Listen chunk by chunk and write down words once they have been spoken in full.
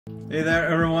Hey there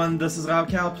everyone, this is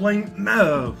Raocow playing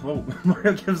Mario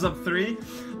Gives Up 3.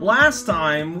 Last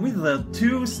time we did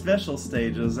 2 special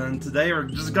stages, and today we're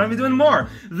just gonna be doing more.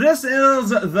 This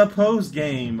is the post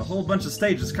game, a whole bunch of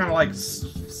stages, kind of like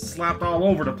slapped all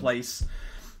over the place.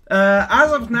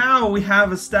 As of now, we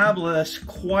have established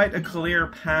quite a clear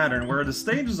pattern where the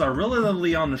stages are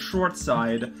relatively on the short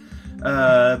side.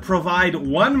 Provide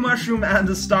 1 mushroom at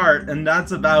the start, and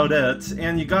that's about it.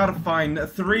 And you gotta find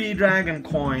 3 dragon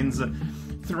coins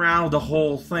throughout the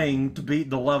whole thing to beat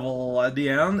the level at the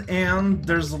end. And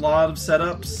there's a lot of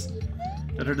setups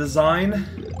that are designed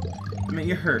to make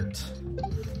you hurt.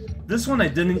 This one I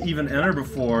didn't even enter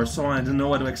before, so I didn't know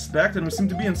what to expect, and we seem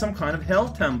to be in some kind of hell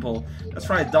temple. That's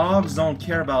right, dogs don't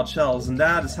care about shells, and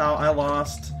that is how I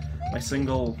lost my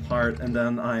single heart, and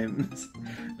then I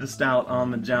missed out on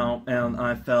the jump, and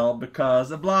I fell because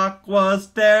the block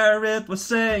was there. It was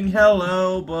saying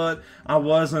hello, but I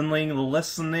wasn't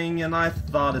listening, and I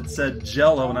thought it said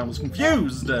Jello, and I was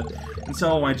confused. And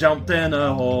so I jumped in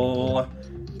a hole.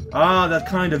 Ah, that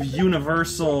kind of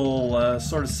universal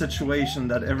sort of situation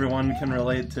that everyone can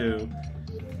relate to.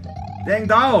 Dang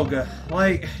dog!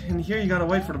 Like, in here you gotta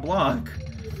wait for the block.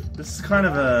 This is kind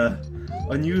of a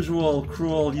unusual,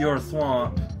 cruel your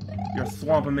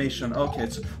thwompimation. Okay,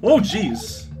 it's... Oh,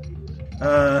 jeez!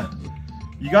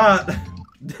 You got...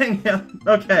 Dang it.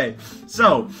 Okay,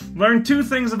 so, learned 2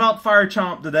 things about Fire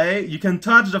Chomp today. You can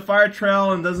touch the fire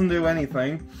trail and doesn't do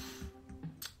anything.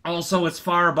 Also, its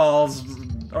fireballs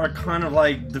are kind of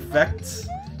like defects.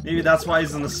 Maybe that's why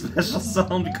he's in the special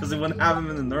zone, because they wouldn't have him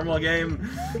in the normal game.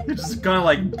 He just kind of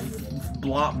like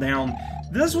blop down.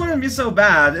 This wouldn't be so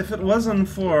bad if it wasn't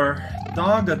for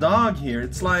Dog here.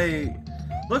 It's like,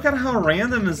 look at how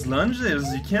random his lunge is.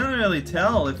 You can't really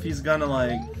tell if he's gonna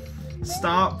like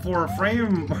stop for a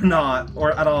frame or not,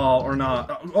 or at all, or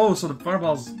not. Oh, so the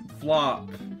fireballs flop.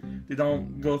 They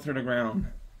don't go through the ground.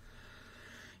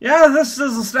 Yeah, this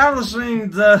is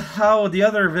establishing how the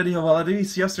other video, well, at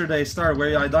least yesterday, started,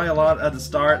 where I die a lot at the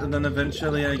start, and then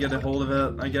eventually I get a hold of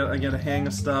it, I get a hang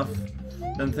of stuff,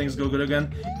 then things go good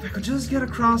again. If I could just get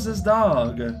across this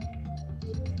dog.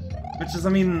 Which is, I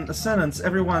mean, a sentence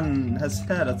everyone has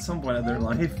had at some point in their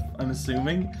life, I'm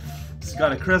assuming. Just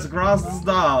gotta crisscross this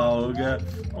dog. Yeah,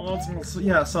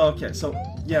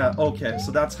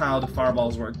 so that's how the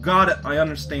fireballs work. Got it, I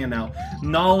understand now.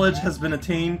 Knowledge has been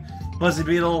attained. Buzzy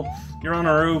Beetle, you're on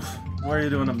a roof. What are you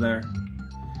doing up there?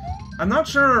 I'm not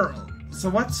sure. So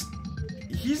what's...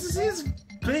 He's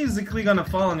basically gonna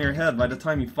fall on your head by the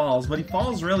time he falls, but he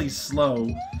falls really slow,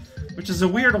 which is a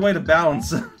weird way to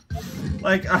balance.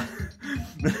 Like,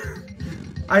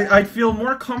 I'd feel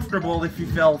more comfortable if he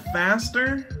fell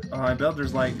faster. Oh, I bet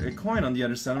there's like a coin on the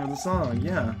other side of the song.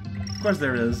 Yeah, of course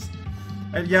there is.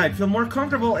 And yeah, I'd feel more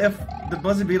comfortable if the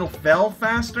Buzzy Beetle fell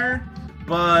faster,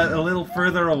 but a little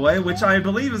further away, which I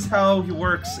believe is how he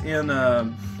works in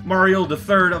Mario the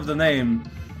Third of the Name,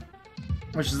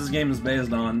 which this game is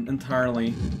based on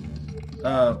entirely.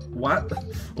 What?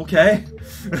 Okay.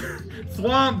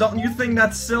 Thwomp, don't you think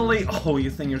that's silly? Oh,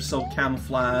 you think you're so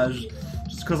camouflaged.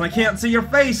 Just because I can't see your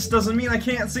face doesn't mean I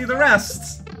can't see the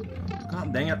rest.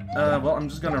 God dang it. Well, I'm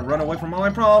just gonna run away from all my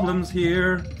problems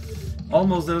here.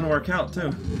 Almost didn't work out,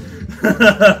 too.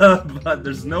 But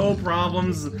there's no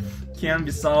problems can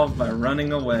be solved by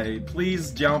running away.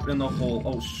 Please jump in the hole.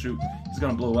 Oh shoot, he's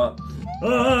gonna blow up.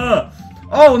 Ah!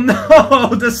 Oh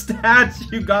no! The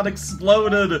statue got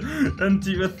exploded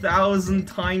into 1,000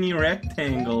 tiny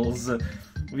rectangles.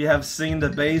 We have seen the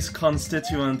base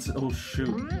constituent. Oh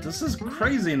shoot, this is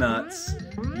crazy nuts.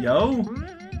 Yo?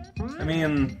 I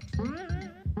mean...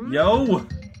 Yo?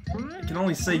 I can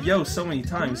only say yo so many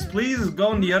times. Please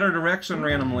go in the other direction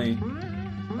randomly.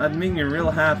 That'd make me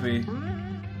real happy.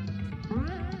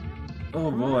 Oh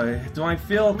boy, do I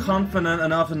feel confident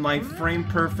enough in my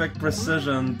frame-perfect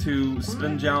precision to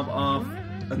spin jump off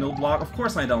a no block? Of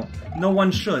course I don't. No one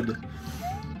should.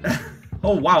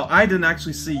 Oh wow, I didn't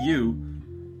actually see you.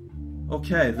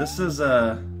 Okay, this is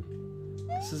a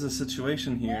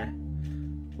situation here.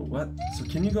 What? So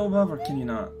can you go above or can you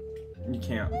not? You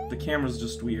can't. The camera's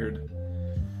just weird.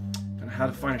 Gonna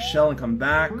have to find a shell and come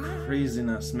back.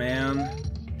 Craziness, man.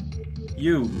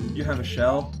 You have a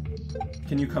shell.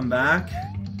 Can you come back?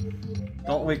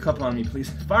 Don't wake up on me, please.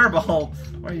 Fireball!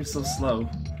 Why are you so slow?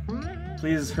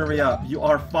 Please hurry up. You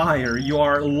are fire. You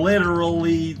are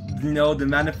literally, you know, the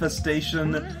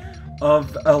manifestation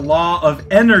of a law of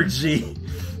energy.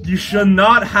 You should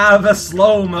not have a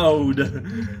slow mode.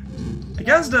 I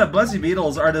guess the Buzzy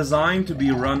Beetles are designed to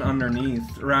be run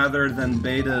underneath rather than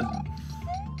baited.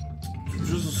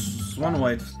 Just one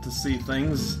way to see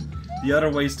things. The other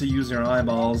way is to use your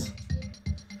eyeballs.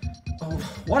 Oh,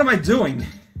 what am I doing?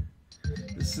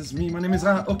 This is me, my name is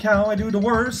Cow, I do the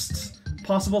worst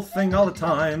possible thing all the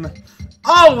time.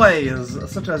 Always!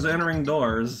 Such as entering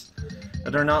doors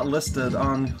that are not listed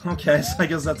on... Okay, so I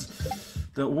guess that's...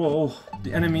 The... Whoa,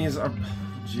 the enemies are...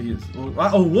 Jeez. Oh,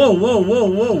 whoa, whoa, whoa,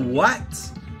 whoa,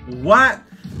 what? What?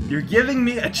 You're giving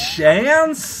me a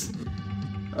chance?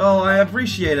 Oh, I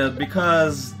appreciate it,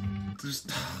 because... There's...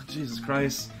 Oh, Jesus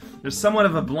Christ. There's somewhat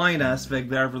of a blind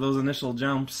aspect there for those initial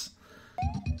jumps.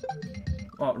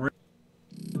 Oh, really?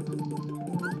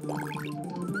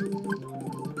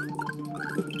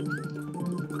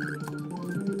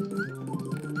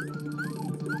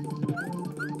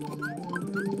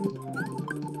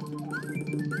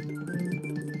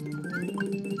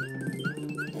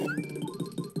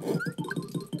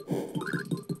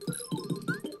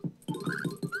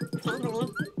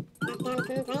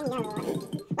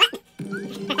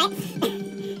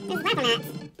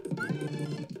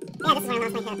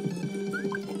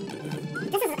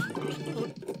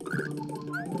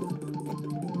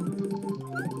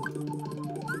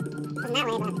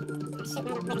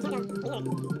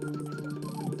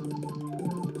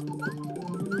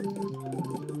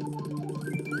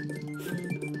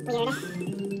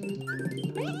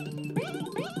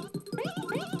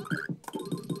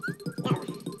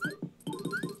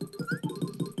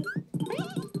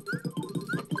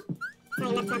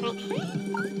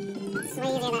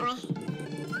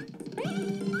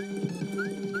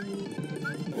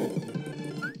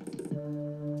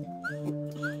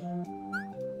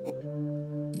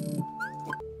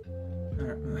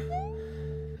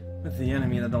 With the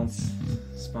enemy that don't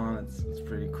spawn, it's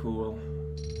pretty cool.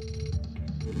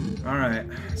 Alright,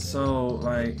 so,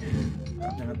 like...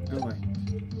 God damn it, go away.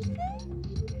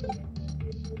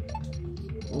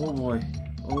 Oh boy.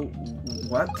 Oh,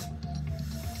 what?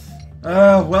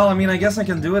 Well, I mean, I guess I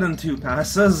can do it in 2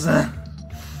 passes.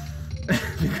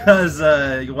 Because,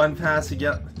 one pass you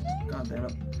get... God damn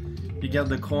it. You get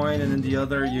the coin, and in the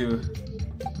other you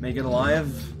make it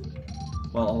alive.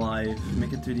 Well, alive.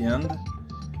 Make it to the end.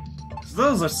 So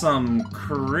those are some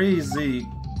crazy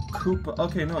Koopa...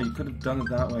 Okay, no, you could have done it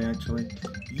that way, actually.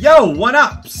 Yo,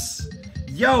 1-ups!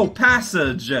 Yo,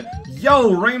 passage!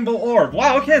 Yo, rainbow orb!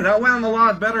 Wow, okay, that went a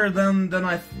lot better than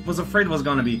I was afraid it was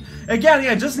gonna be. Again,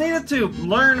 yeah, just needed to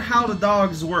learn how the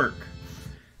dogs work.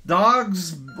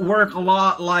 Dogs work a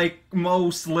lot like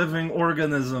most living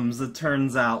organisms, it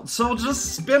turns out. So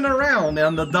just spin around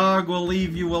and the dog will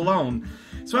leave you alone.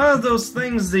 It's one of those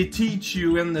things they teach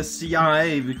you in the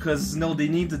CIA because, you know, they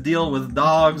need to deal with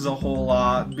dogs a whole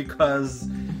lot because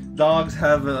dogs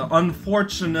have an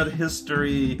unfortunate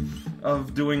history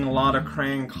of doing a lot of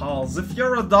crank calls. If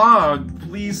you're a dog,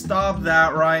 please stop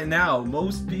that right now.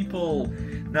 Most people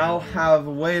now have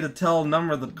a way to tell a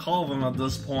number to call them at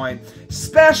this point.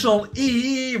 Special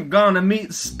E, we're gonna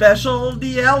meet Special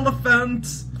the elephant.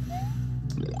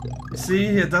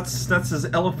 See, that's his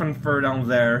elephant fur down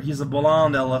there. He's a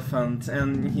blonde elephant,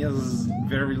 and he is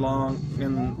very long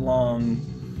and long.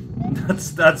 That's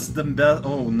the best.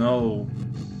 Oh no,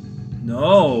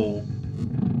 no,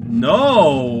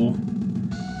 no!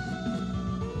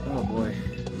 Oh boy.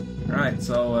 All right,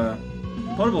 so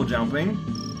portable jumping.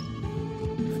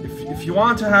 If you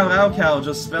want to have Raocow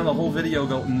just spend the whole video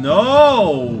go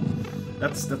no.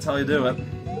 That's how you do it.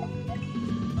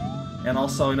 And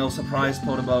also, you know, surprise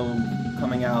Potabo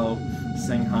coming out,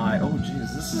 saying hi. Oh,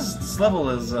 jeez, this level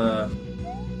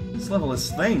is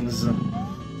things.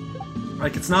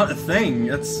 Like, it's not a thing.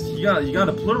 It's you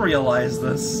gotta pluralize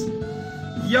this.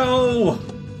 Yo, at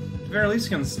the very least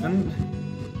you can spin.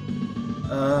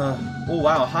 Oh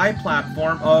wow, high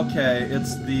platform. Okay,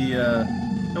 it's the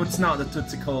no, it's not the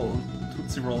Tootsie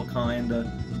Roll kind.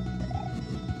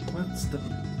 What's the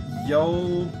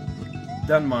Yo,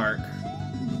 Denmark?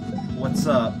 What's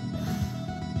up?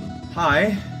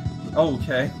 Hi. Oh,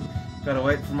 okay. Gotta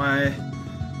wait for my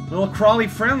little crawly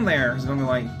friend there. He's gonna be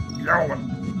like, yo.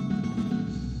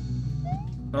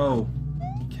 Oh,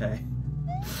 okay.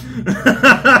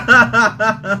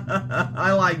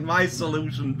 I like my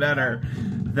solution better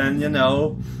than, you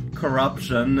know,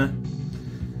 corruption.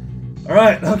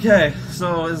 Alright, okay.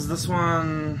 So is this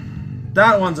one...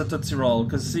 That one's a Tootsie Roll,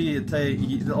 because see,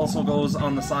 it also goes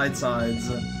on the sides.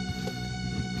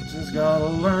 Just gotta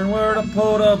learn where the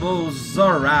Potabos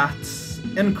are at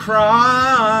and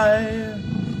cry.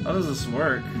 How does this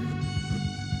work?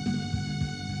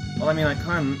 Well, I mean, I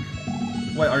can't...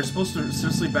 Wait, are you supposed to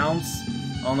seriously bounce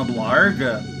on a Blarg?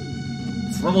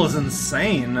 This level is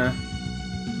insane.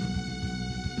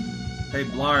 Hey,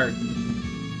 Blarg.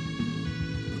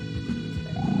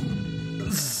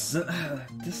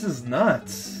 This is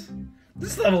nuts.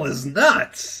 This level is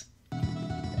nuts!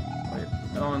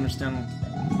 I don't understand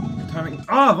the timing.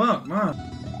 Oh, fuck, man.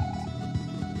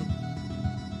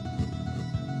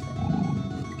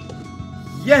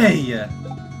 Yay!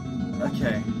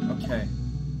 Okay, okay,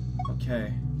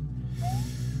 okay.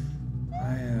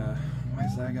 Why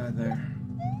is that guy there?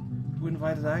 Who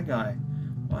invited that guy?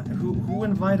 What? Who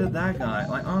invited that guy?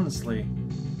 Like, honestly.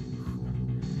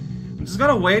 I'm just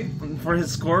gonna wait for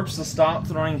his corpse to stop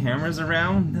throwing hammers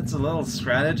around. That's a little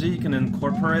strategy you can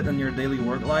incorporate in your daily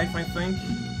work life, I think.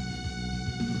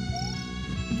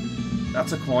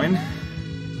 That's a coin.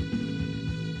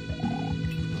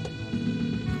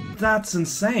 That's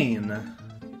insane.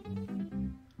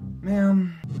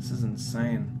 Man, this is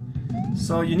insane.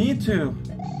 So you need to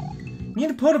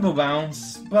potable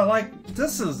bounce, but like,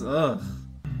 this is, ugh.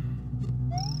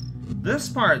 This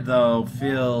part, though,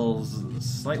 feels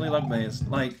slightly luck-based.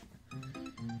 Like,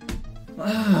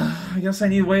 I guess I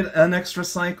need to wait an extra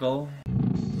cycle.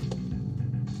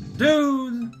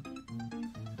 Dude!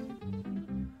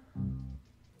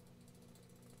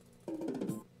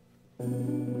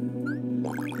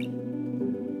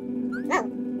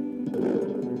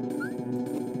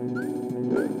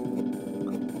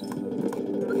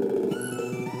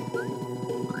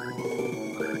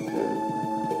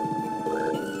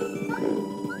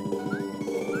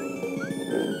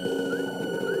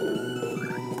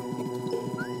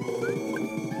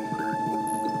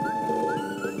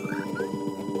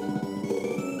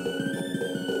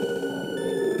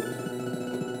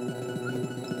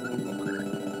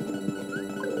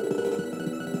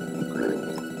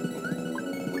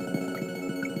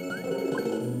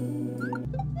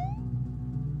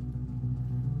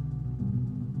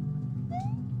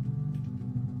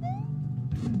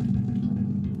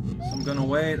 I'm gonna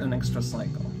wait an extra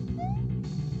cycle.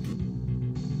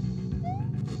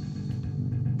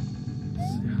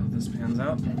 Let's see how this pans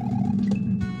out.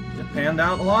 It panned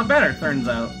out a lot better, turns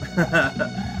out.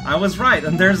 I was right,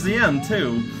 and there's the end,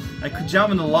 too. I could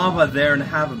jump in the lava there and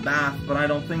have a bath, but I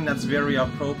don't think that's very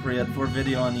appropriate for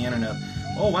video on the internet.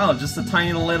 Oh wow, just a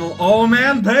tiny little, oh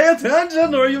man, pay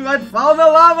attention or you might fall in the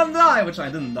lava and die! Which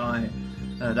I didn't die.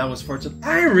 That was fortunate.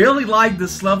 I really like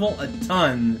this level a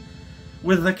ton.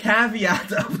 With the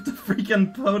caveat of the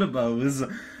freaking Potobos.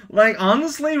 Like,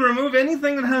 honestly, remove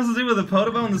anything that has to do with the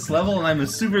Podobo in this level and I'm a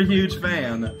super huge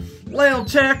fan. Little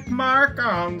check mark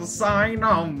on the sign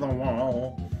on the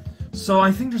wall. So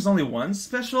I think there's only one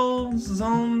special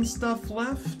zone stuff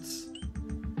left.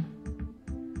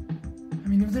 I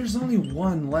mean, if there's only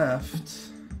one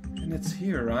left, and it's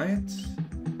here, right?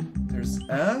 There's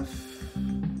F.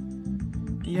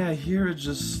 Yeah, here it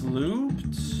just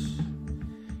looped.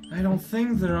 I don't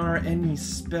think there are any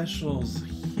specials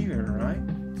here, right?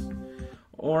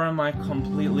 Or am I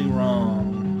completely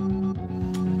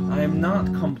wrong? I am not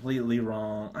completely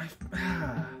wrong.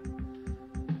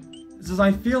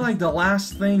 I feel like the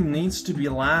last thing needs to be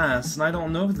last, and I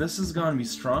don't know if this is gonna be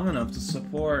strong enough to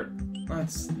support.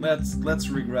 Let's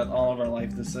regret all of our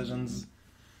life decisions.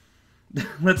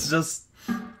 Let's just.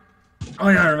 Oh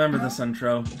yeah, I remember this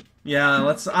intro.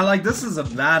 Yeah, this is a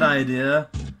bad idea.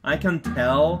 I can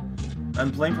tell.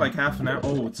 I'm playing for like half an hour.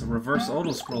 Oh, it's a reverse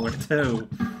auto-scroller too.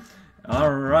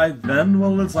 Alright then,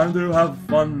 well it's time to have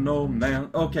fun, oh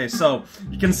man. Okay, so,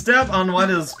 you can step on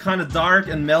what is kind of dark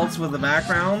and melts with the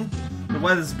background. And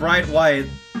what is bright white,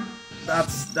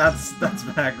 that's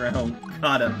background.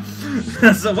 Got it.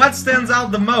 So what stands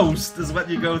out the most is what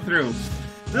you go through.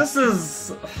 This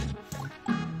is...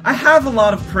 I have a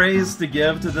lot of praise to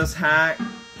give to this hack.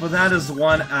 But that is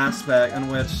one aspect in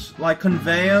which, like,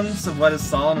 conveyance of what is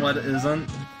solid and what isn't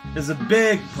is a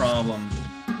big problem.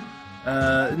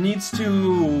 It needs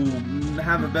to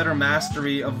have a better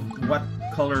mastery of what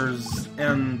colors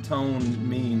and tone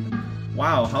mean.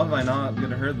 Wow, how did I not get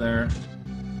hurt there?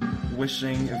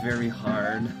 Wishing very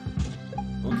hard.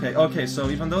 Okay,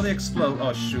 so even though they explode...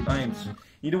 Oh shoot,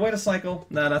 need to wait a cycle.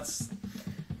 Nah, that's...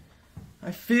 I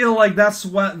feel like that's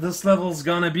what this level's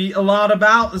gonna be a lot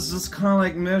about. It's just kind of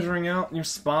like measuring out your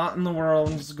spot in the world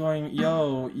and just going,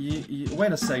 yo,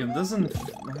 wait a second, doesn't...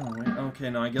 Oh, wait, okay,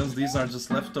 no, I guess these are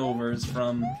just leftovers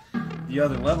from the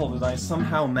other level that I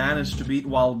somehow managed to beat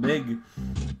while big.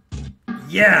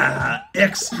 Yeah!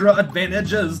 Extra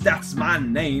advantages, that's my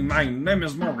name. My name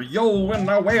is Mario, and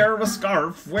I wear a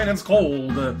scarf when it's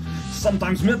cold.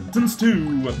 Sometimes mittens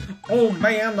too. Oh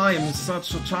man, I am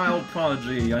such a child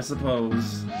prodigy, I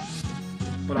suppose.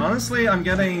 But honestly, I'm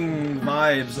getting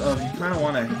vibes of you kind of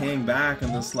want to hang back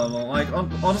in this level. Like,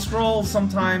 auto-scroll,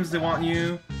 sometimes they want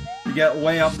you to get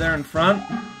way up there in front.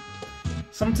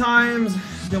 Sometimes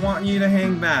they want you to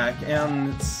hang back,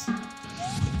 and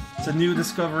it's a new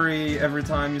discovery every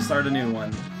time you start a new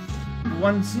one.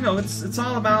 ones, you know, it's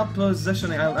all about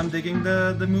positioning. I'm digging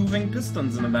the moving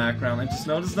pistons in the background. I just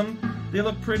noticed them. They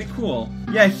look pretty cool.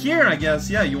 Yeah, here, I guess,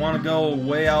 yeah, you want to go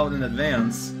way out in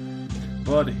advance.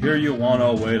 But here you want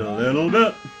to wait a little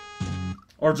bit.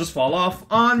 Or just fall off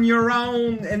on your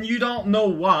own, and you don't know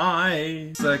why.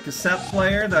 It's a cassette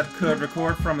player that could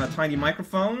record from a tiny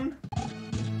microphone.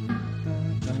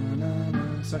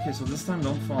 So, okay, so this time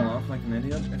don't fall off like an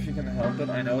idiot, if you can help it.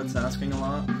 I know it's asking a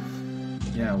lot.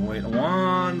 Yeah, wait,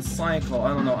 one cycle.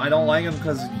 I don't know, I don't like it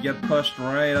because you get pushed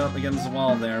right up against the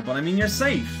wall there. But I mean, you're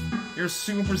safe. You're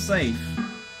super safe.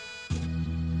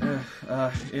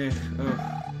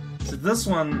 So this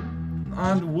one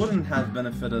wouldn't have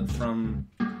benefited from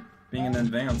being an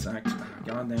advance act.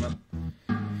 God damn it.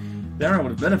 There I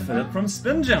would have benefited from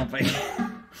spin jumping.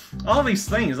 All these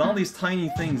things, all these tiny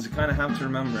things you kind of have to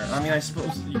remember. I mean, I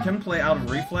suppose you can play out of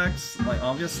reflex, like,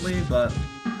 obviously, but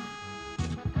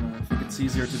I think it's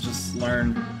easier to just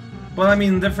learn. But I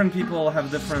mean, different people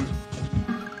have different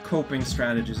coping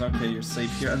strategies. Okay, you're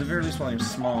safe here. At the very least while you're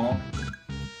small.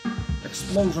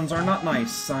 Explosions are not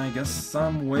nice. I guess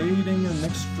I'm waiting an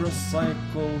extra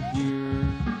cycle here.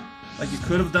 Like, you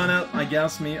could have done it, I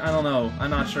guess. I don't know. I'm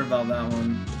not sure about that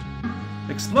one.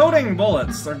 Exploding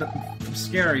bullets are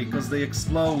scary because they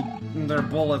explode in their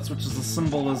bullets, which is a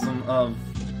symbolism of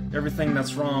everything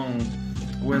that's wrong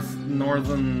with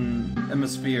northern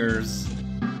hemispheres.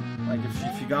 Like,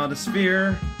 if you got a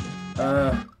sphere,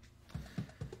 that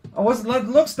looks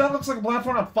like a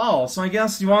platform that falls, so I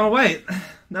guess you want to wait.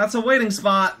 That's a waiting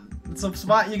spot. It's a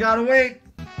spot you gotta wait.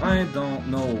 I don't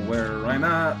know where I'm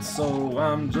at, so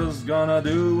I'm just gonna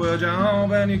do a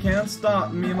job, and you can't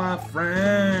stop me, my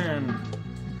friend.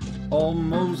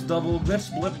 Almost double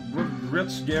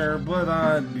rich gear, but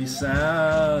I'd be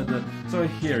sad. So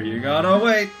here, you gotta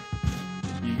wait.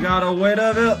 You gotta wait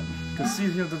a bit. Cause see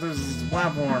here that there's this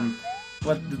platform,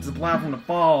 but it's a platform that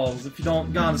falls. If you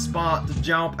don't got a spot to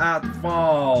jump at the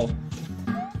fall,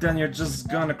 then you're just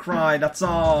gonna cry, that's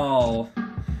all.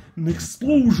 An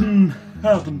explosion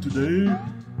happened today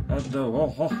at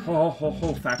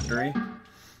the factory.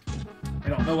 I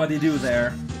don't know what they do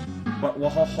there, but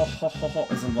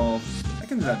is involved. I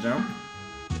can do that jump.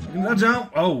 I can do that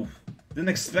jump! Oh! Didn't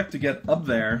expect to get up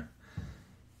there.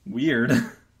 Weird.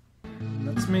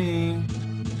 That's me.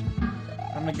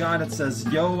 I'm the guy that says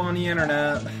yo on the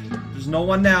internet. There's no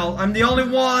one else. I'm the only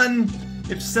one!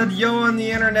 If you said yo on the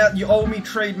internet, you owe me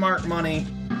trademark money.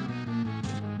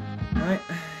 Alright.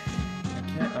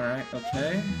 Okay, alright,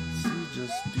 okay. So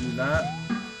just do that.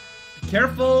 Be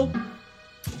careful!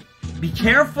 Be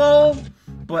careful,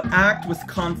 but act with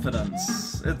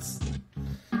confidence. It's...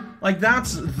 like,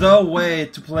 that's the way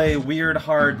to play weird,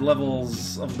 hard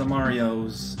levels of the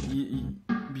Marios.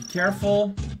 Be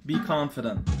careful, be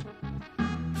confident.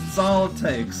 That's all it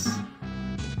takes.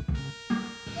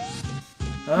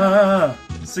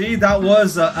 See, that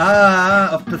was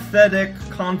of pathetic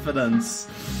confidence.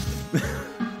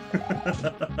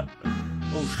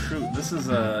 Oh shoot, this is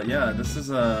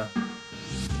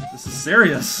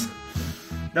serious.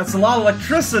 That's a lot of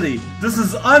electricity. This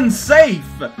is unsafe.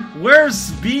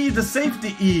 Where's B, the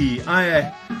safety E?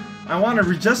 I want to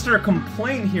register a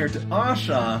complaint here to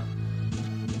Asha.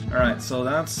 Alright, so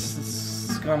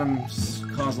that's gonna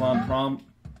cause a lot of problems.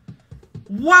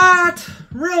 What?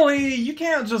 Really? You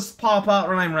can't just pop out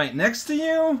when I'm right next to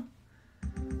you?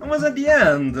 I was at the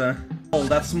end. Oh,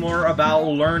 that's more about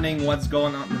learning what's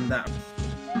going on than that.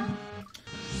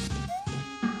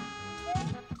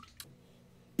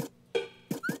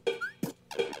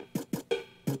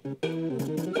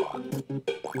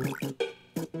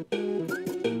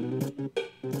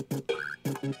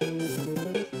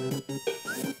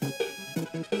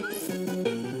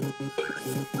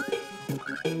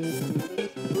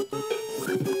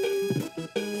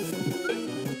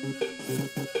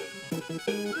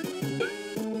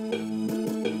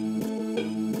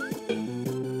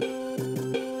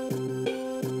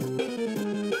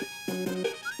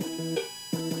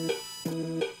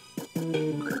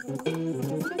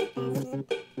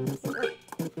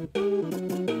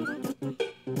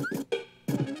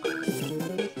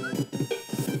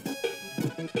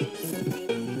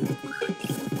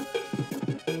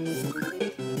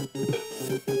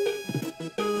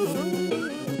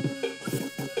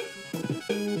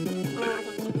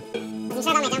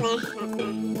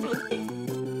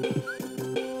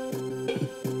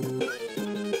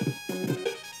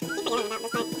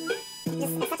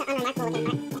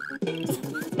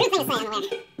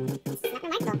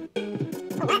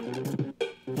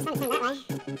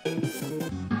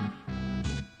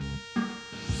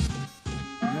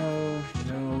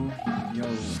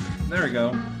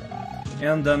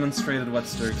 and demonstrated what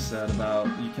Sturk said about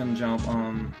you can jump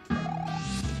on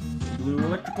blue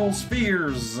electrical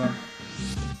spheres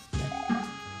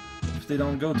if they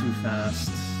don't go too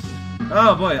fast.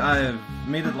 Oh boy, I've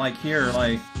made it like here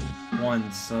like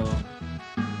once, so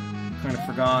kind of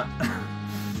forgot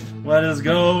what is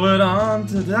going on.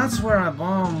 That's where a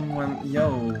bomb went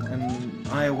yo, and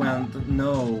I went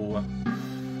no.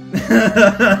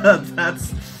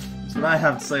 That's what I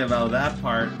have to say about that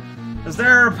part. Is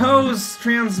there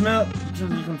post-transmit, you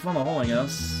can fill a hole, I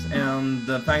guess, and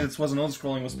the fact that this wasn't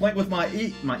auto-scrolling was playing with my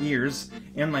ears,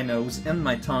 and my nose, and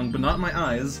my tongue, but not my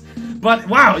eyes. But,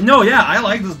 wow, no, yeah, I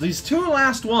like these two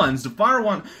last ones. The fire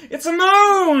one, it's a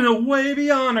moon way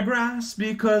beyond the grass,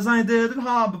 because I did it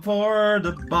hard before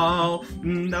the ball.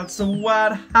 That's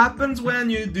what happens when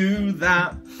you do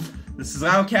that. This is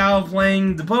raocow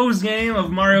playing the pose game of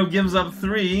Mario Gives Up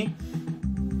 3.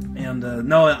 And,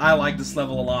 no, I like this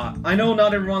level a lot. I know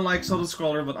not everyone likes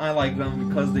auto-scroller, but I like them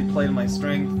because they play to my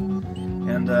strength.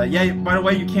 And, yeah, by the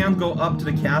way, you can't go up to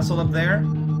the castle up there.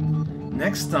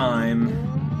 Next time,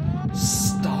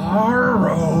 Star